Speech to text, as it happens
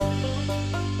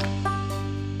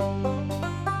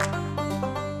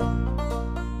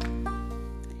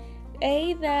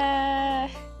there.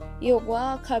 You're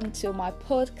welcome to my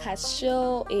podcast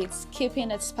show. It's Keeping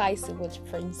It Spicy with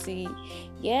Princey.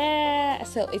 Yeah,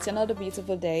 so it's another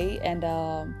beautiful day, and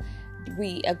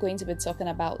we are going to be talking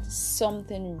about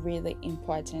something really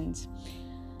important.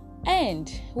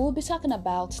 And we'll be talking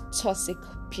about toxic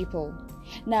people.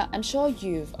 Now, I'm sure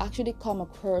you've actually come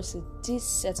across this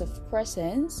set of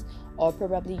persons, or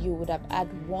probably you would have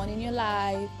had one in your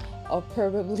life, or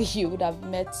probably you would have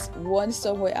met one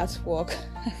somewhere at work.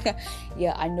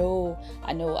 Yeah, I know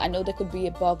there could be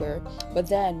a bugger, but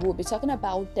then we'll be talking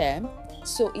about them,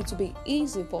 so it will be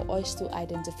easy for us to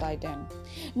identify them.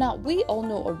 Now, we all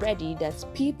know already that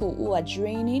people who are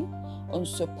draining,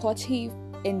 unsupportive,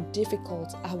 and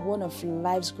difficult are one of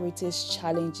life's greatest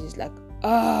challenges.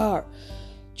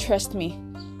 Trust me,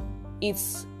 it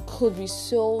could be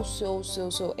so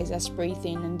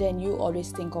exasperating, and then you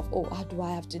always think of, how do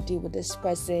I have to deal with this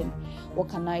person? What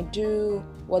can I do?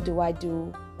 What do I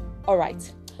do? All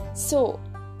right, so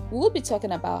we'll be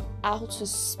talking about how to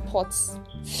spot,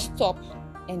 stop,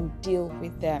 and deal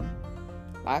with them.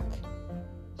 Like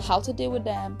how to deal with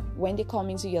them when they come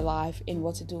into your life, and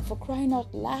what to do. For crying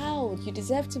out loud, you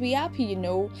deserve to be happy,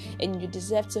 and you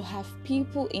deserve to have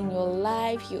people in your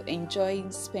life you enjoy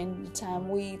spending time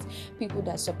with, people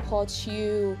that support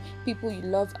you, people you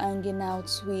love hanging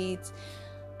out with.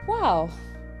 Wow,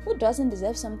 who doesn't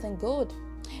deserve something good?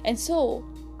 And so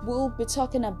we'll be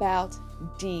talking about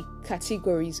the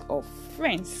categories of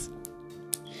friends.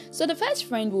 So the first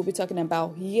friend we'll be talking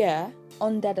about here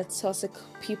under the toxic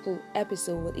people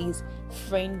episode is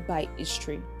friend by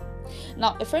history.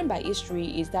 Now, a friend by history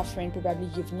is that friend probably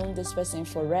you've known this person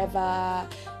forever.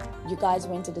 You guys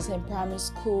went to the same primary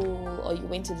school, or you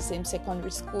went to the same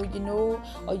secondary school,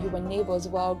 or you were neighbors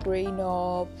while growing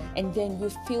up, and then you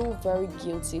feel very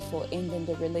guilty for ending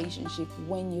the relationship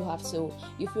when you have to.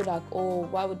 You feel like,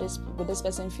 why would this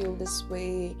person feel this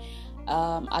way?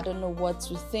 I don't know what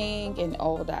to think and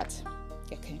all that.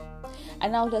 Okay.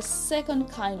 And now the second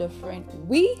kind of friend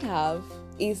we have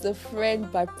is the friend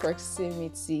by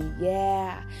proximity.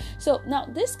 Yeah. So now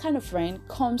this kind of friend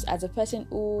comes as a person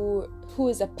who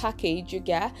is a package, you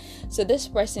get. So this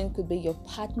person could be your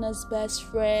partner's best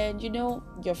friend,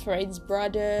 your friend's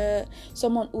brother,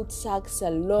 someone who tags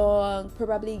along,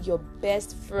 probably your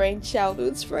best friend,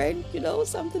 childhood friend,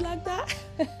 something like that.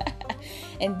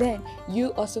 And then you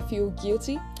also feel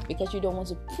guilty because you don't want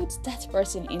to put that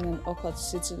person in an awkward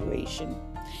situation.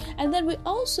 And then we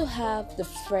also have the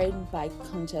friend by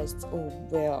contrast.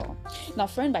 Now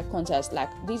friend by contrast, like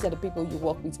these are the people you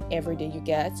work with every day, you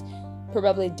get.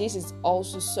 Probably this is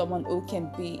also someone who can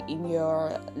be in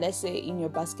your, let's say, in your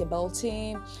basketball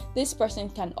team. This person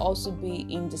can also be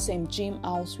in the same gym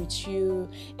house with you,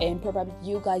 and probably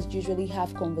you guys usually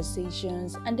have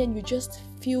conversations, and then you just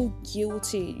feel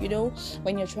guilty,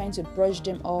 when you're trying to brush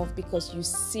them off because you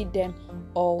see them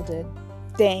all the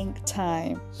dang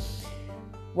time.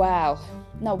 Wow.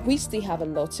 Now we still have a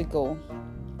lot to go.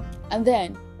 And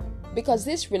then, because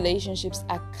these relationships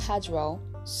are casual,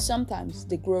 sometimes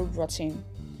they grow rotten.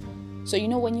 So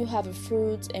when you have a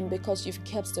fruit, and because you've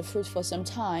kept the fruit for some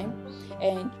time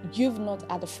and you've not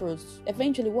had the fruit,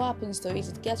 eventually what happens to it?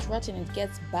 It gets rotten, it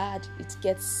gets bad, it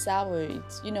gets sour.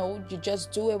 You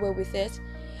just do away with it,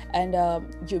 and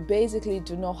you basically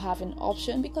do not have an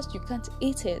option because you can't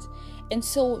eat it. And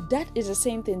so that is the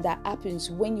same thing that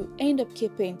happens when you end up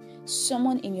keeping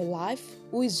someone in your life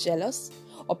who is jealous,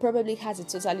 or probably has a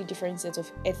totally different set of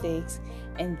ethics,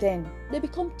 and then they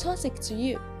become toxic to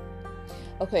you.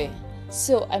 Okay,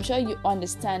 so I'm sure you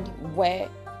understand where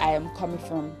I am coming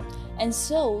from. And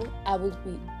so I will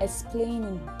be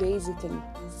explaining basically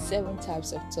 7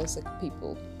 types of toxic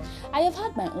people. I have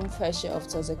had my own fair share of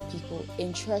toxic people,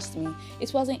 and trust me,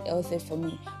 it wasn't healthy for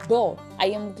me. But I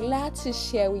am glad to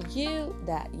share with you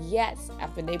that yes,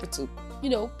 I've been able to,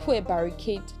 put a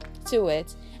barricade to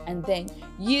it, and then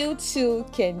you too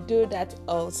can do that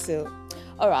also.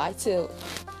 Alright, so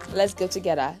let's go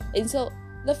together. And so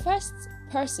the first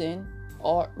person,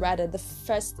 or rather the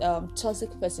first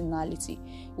toxic personality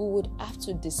we would have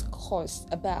to discuss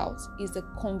about is the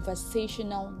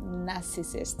conversational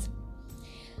narcissist.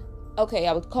 Okay,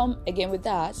 I would come again with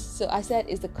that. So I said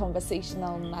it's the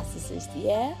conversational narcissist,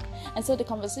 yeah? And so the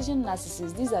conversational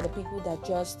narcissist, these are the people that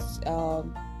just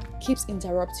keeps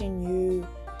interrupting you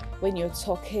when you're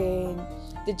talking.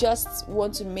 They just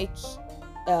want to make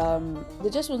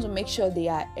sure they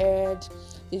are heard.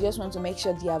 They just want to make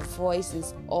sure their voice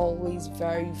is always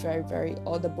very, very, very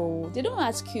audible. They don't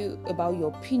ask you about your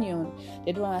opinion.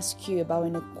 They don't ask you about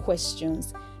any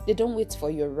questions. They don't wait for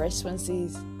your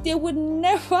responses. They would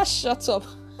never shut up.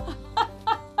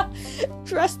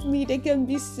 Trust me, they can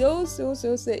be so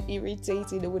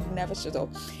irritating. They would never shut up.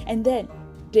 And then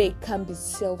they can be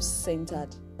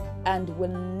self-centered and will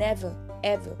never,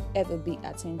 ever be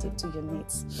attentive to your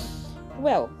needs.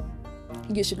 Well,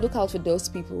 you should look out for those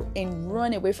people and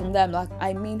run away from them.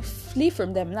 Flee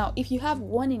from them. Now, if you have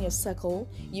one in your circle,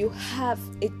 you have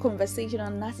a conversational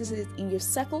narcissist in your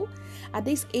circle at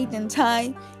this age and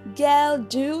time, girl,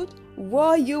 dude, what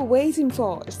are you waiting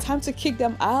for? It's time to kick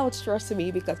them out, trust me,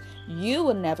 because you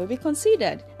will never be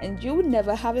considered and you will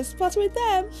never have a spot with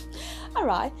them.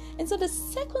 Alright, and so the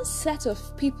second set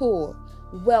of people,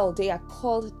 well, they are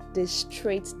called the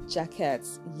straight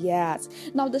jackets. Yes.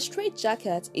 Now, the straight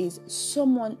jacket is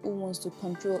someone who wants to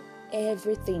control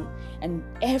everything and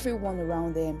everyone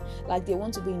around them. Like, they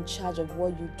want to be in charge of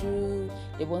what you do.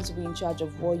 They want to be in charge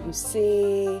of what you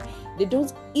say. They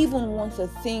don't even want to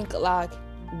think like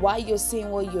why you're saying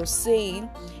what you're saying.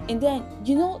 And then,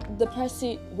 the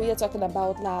person we are talking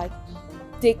about, like,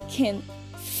 they can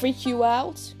freak you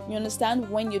out, you understand,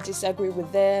 when you disagree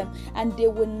with them, and they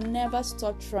will never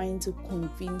stop trying to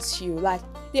convince you. Like,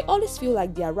 they always feel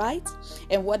like they're right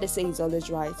and what they say is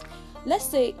always right. Let's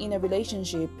say in a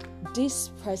relationship,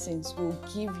 these persons will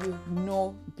give you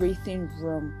no breathing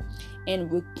room and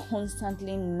will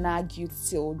constantly nag you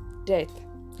till death.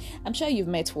 I'm sure you've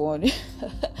met one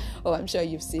or I'm sure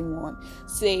you've seen one.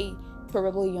 Say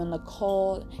probably you're on a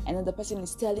call and then the person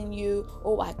is telling you,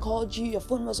 oh, I called you, your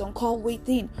phone was on call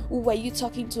waiting, who were you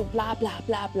talking to, blah blah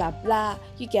blah blah blah,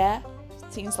 you get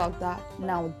things like that.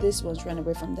 Now this one's run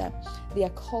away from them. They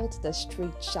are called the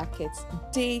straight jackets.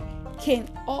 They can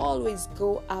always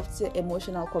go after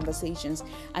emotional conversations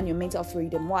and your mental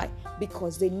freedom. Why?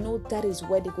 Because they know that is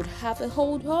where they could have a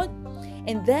hold on,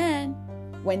 and then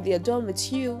when they're done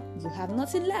with you, you have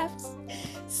nothing left.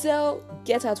 So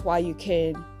get out while you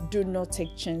can. Do not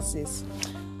take chances.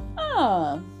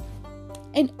 And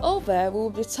we'll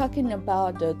be talking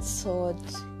about the third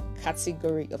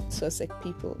category of toxic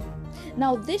people.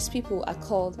 Now, these people are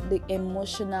called the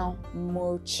emotional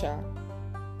mulcher.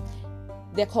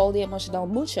 They're called the emotional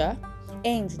mulcher,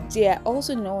 and they are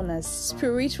also known as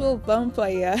spiritual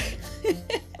vampire.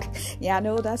 Yeah, I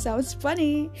know that sounds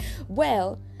funny.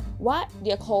 Well, why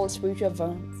they're called spiritual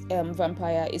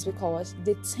vampire is because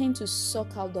they tend to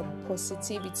suck out the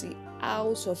positivity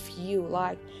out of you.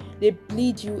 Like, they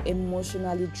bleed you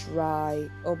emotionally dry.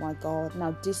 Oh my god,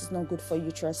 now this is not good for you,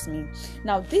 trust me.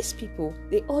 Now, these people,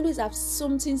 they always have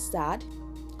something sad,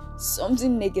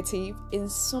 something negative,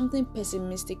 and something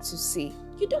pessimistic to say.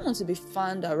 You don't want to be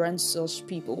found around such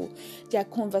people. Their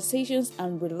conversations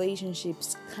and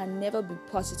relationships can never be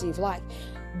positive. Like,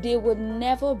 they would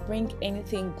never bring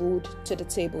anything good to the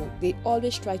table. They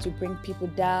always try to bring people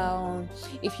down.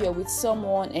 If you're with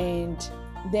someone and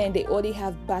then they only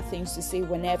have bad things to say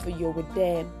whenever you're with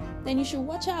them, then you should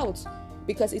watch out,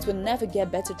 because it will never get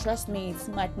better. Trust me, it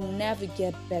might never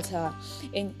get better.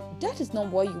 And that is not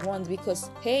what you want,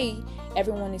 because hey,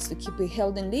 everyone needs to keep a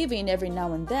healthy living every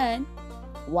now and then.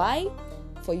 Why?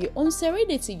 For your own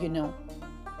serenity,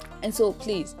 And so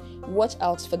please watch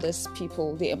out for these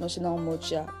people. The emotional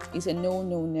mulcher is a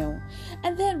no.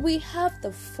 And then we have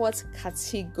the fourth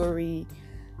category.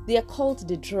 They are called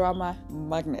the drama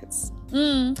magnets.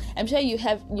 I'm sure you've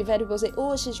heard people say,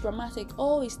 oh, she's dramatic,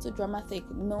 oh, it's too dramatic.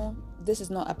 No, this is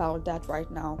not about that right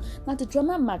now. Now, the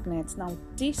drama magnets, now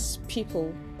these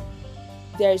people,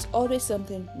 there is always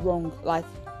something wrong. Like,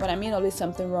 what I mean always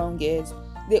something wrong is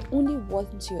they only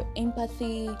want your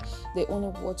empathy, they only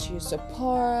want your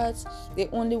support, they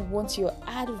only want your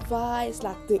advice.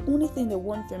 Like, the only thing they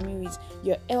want from you is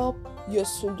your help, your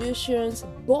solutions,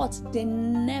 but they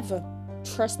never,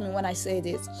 trust me when I say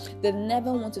this, they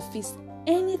never want to fix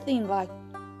anything, like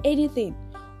anything.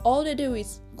 All they do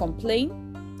is complain,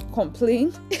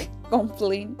 complain.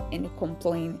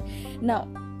 Now,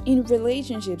 in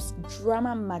relationships,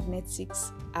 drama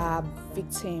magnetics are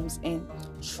victims, and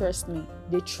trust me,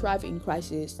 they thrive in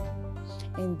crisis,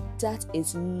 and that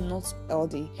is not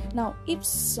healthy. Now, if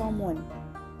someone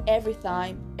every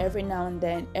time, every now and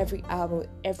then, every hour,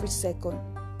 every second,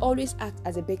 always act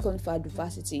as a beacon for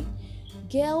adversity,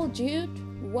 girl,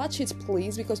 dude, watch it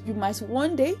please, because you might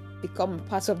one day become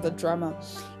part of the drama,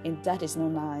 and that is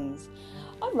not nice.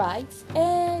 Alright,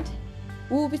 and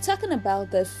we'll be talking about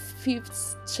the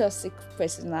fifth toxic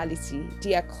personality.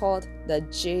 They are called the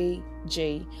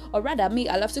JJ, or rather,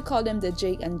 I love to call them the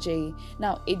J and J.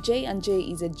 Now, a J and J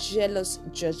is a jealous,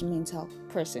 judgmental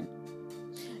person.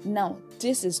 Now,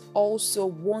 this is also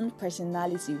one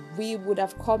personality we would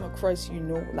have come across,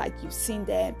 like you've seen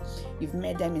them, you've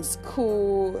met them in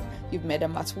school, you've met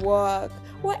them at work,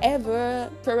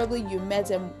 wherever. Probably you met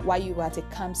them while you were at a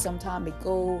camp some time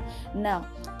ago. Now,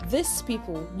 these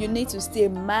people, you need to stay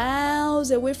miles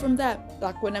away from them.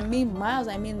 Like when I mean miles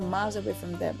away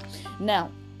from them. Now,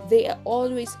 they are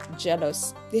always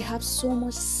jealous. They have so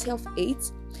much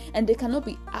self-hate. And they cannot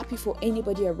be happy for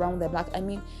anybody around them.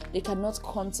 They cannot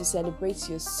come to celebrate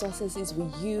your successes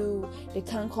with you. They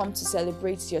can't come to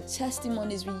celebrate your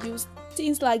testimonies with you.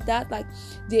 Things like that.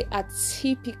 They are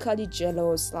typically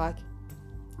jealous.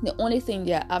 The only thing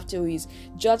they are after is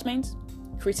judgment,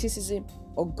 criticism,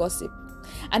 or gossip.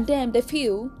 And then they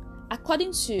feel,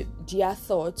 according to their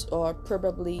thoughts, or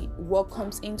probably what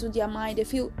comes into their mind, they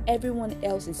feel everyone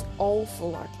else is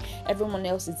awful, everyone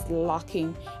else is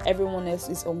lacking, everyone else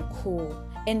is uncool.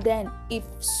 And then if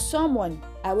someone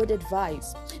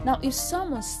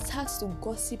starts to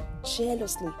gossip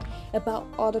jealously about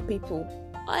other people,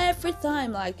 every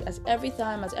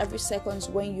second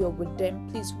when you're with them,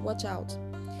 please watch out.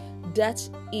 That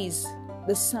is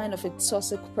the sign of a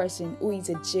toxic person who is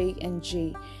a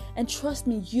J&J. And trust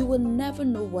me, you will never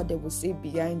know what they will say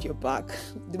behind your back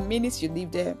the minute you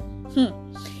leave them.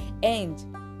 And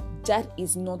that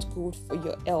is not good for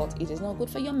your health. It is not good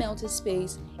for your mental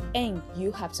space, and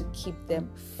you have to keep them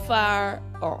far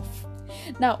off.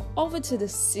 Now, over to the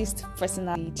sixth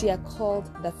personality. They are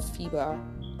called the Fibber.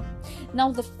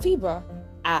 Now, the Fibber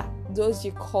are those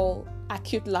you call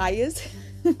acute liars.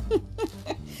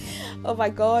 Oh my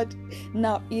God.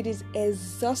 Now, it is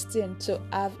exhausting to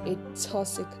have a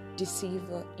toxic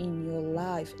deceiver in your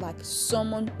life,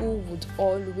 someone who would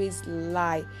always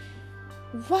lie.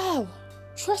 Wow,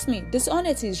 trust me,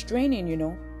 dishonesty is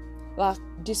draining.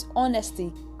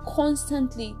 Dishonesty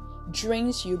constantly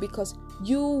drains you because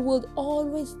you will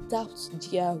always doubt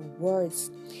their words.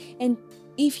 And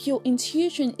if your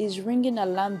intuition is ringing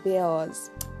alarm bells,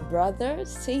 brother,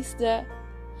 sister,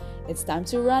 it's time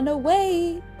to run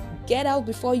away. Get out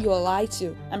before you're lied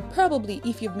to. And probably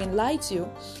if you've been lied to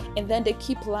and then they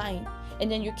keep lying, and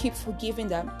then you keep forgiving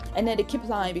them, and then they keep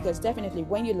lying, because definitely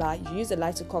when you lie, you use a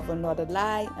lie to cover another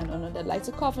lie, and another lie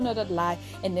to cover another lie,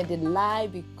 and then the lie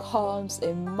becomes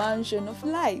a mansion of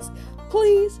lies.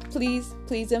 Please, please,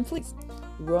 please, and please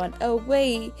run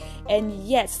away. And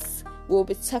yes, we'll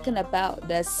be talking about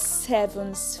the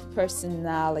seventh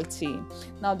personality.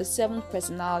 Now, the seventh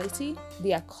personality,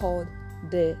 they are called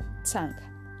the Tank.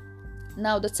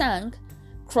 Now, the Tank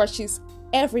crushes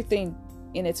everything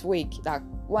in its wake.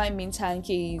 What I mean tank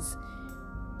is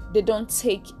they don't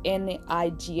take any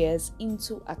ideas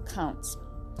into account.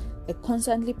 They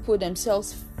constantly put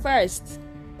themselves first.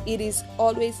 It is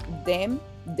always them,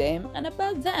 and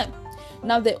about them.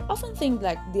 Now, they often think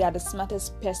they are the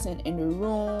smartest person in the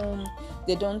room.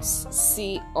 They don't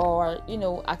see or,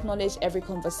 acknowledge every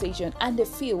conversation, and they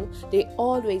feel they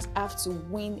always have to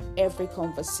win every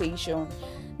conversation.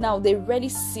 Now, they rarely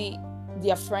see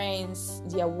their friends,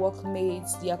 their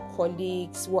workmates, their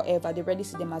colleagues, whatever. They rarely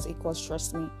see them as equals,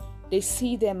 trust me. They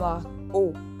see them like,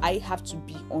 oh, I have to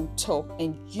be on top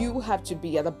and you have to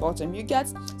be at the bottom. You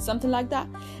get something like that?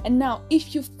 And now,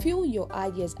 if you feel your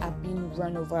ideas are being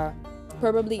run over,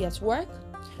 probably at work,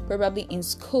 probably in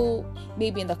school,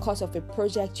 maybe in the course of a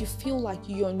project, you feel like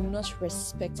you're not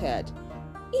respected.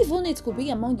 Even it could be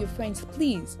among your friends,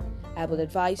 please, I would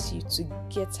advise you to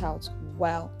get out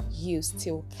while you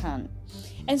still can.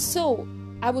 And so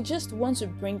I would just want to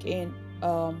bring in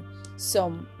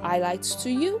some highlights to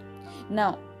you.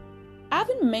 Now,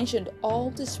 having mentioned all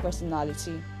this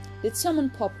personality, did someone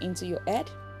pop into your head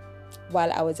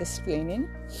while I was explaining?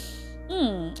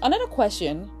 Another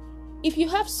question: if you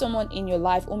have someone in your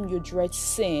life whom you dread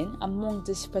seeing among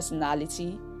this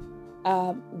personality,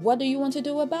 what do you want to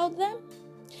do about them?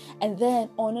 And then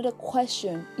another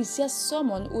question: is there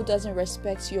someone who doesn't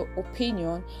respect your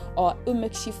opinion or who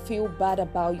makes you feel bad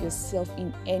about yourself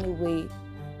in any way?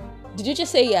 Did you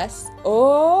just say yes?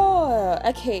 Oh,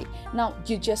 okay. Now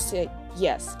you just said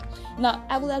yes. Now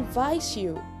I will advise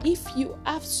you, if you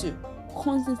have to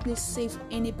constantly save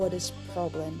anybody's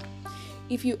problem,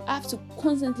 if you have to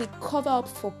constantly cover up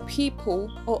for people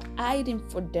or hiding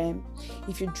for them,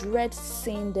 if you dread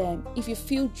seeing them, if you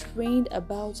feel drained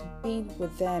about being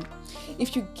with them,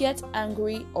 if you get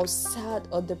angry or sad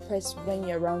or depressed when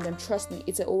you're around them, trust me,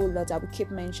 it's a whole lot I will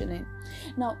keep mentioning.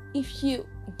 Now, if you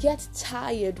get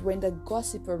tired when they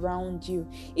gossip around you,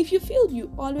 if you feel you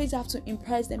always have to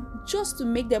impress them just to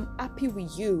make them happy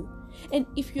with you, and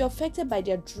if you're affected by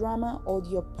their drama or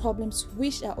your problems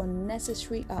which are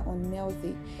unnecessary or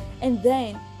unhealthy, and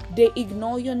then they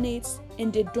ignore your needs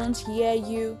and they don't hear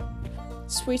you,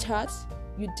 sweetheart,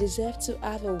 you deserve to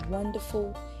have a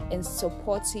wonderful and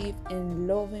supportive and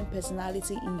loving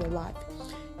personality in your life.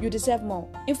 You deserve more.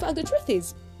 In fact, the truth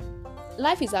is,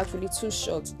 life is actually too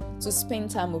short to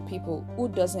spend time with people who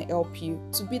doesn't help you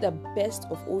to be the best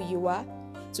of who you are,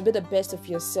 to be the best of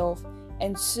yourself.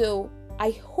 And so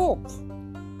I hope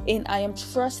and I am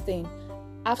trusting,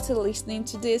 after listening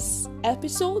to this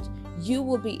episode, you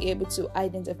will be able to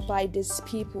identify these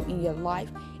people in your life.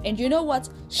 And you know what?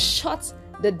 Shut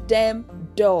the damn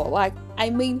door.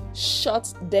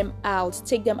 Shut them out.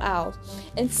 Take them out.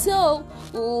 And so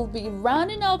we'll be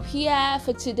rounding up here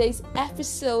for today's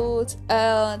episode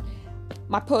on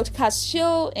my podcast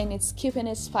show, and it's Keeping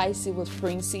It Spicy with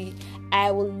Princey.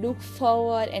 I will look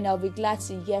forward and I'll be glad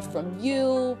to hear from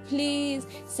you. Please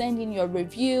send in your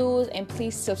reviews and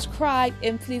please subscribe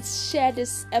and please share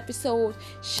this episode,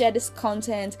 share this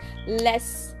content.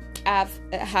 Let's have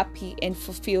a happy and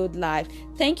fulfilled life.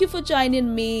 Thank you for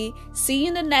joining me. See you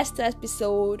in the next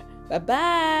episode. Bye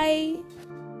bye.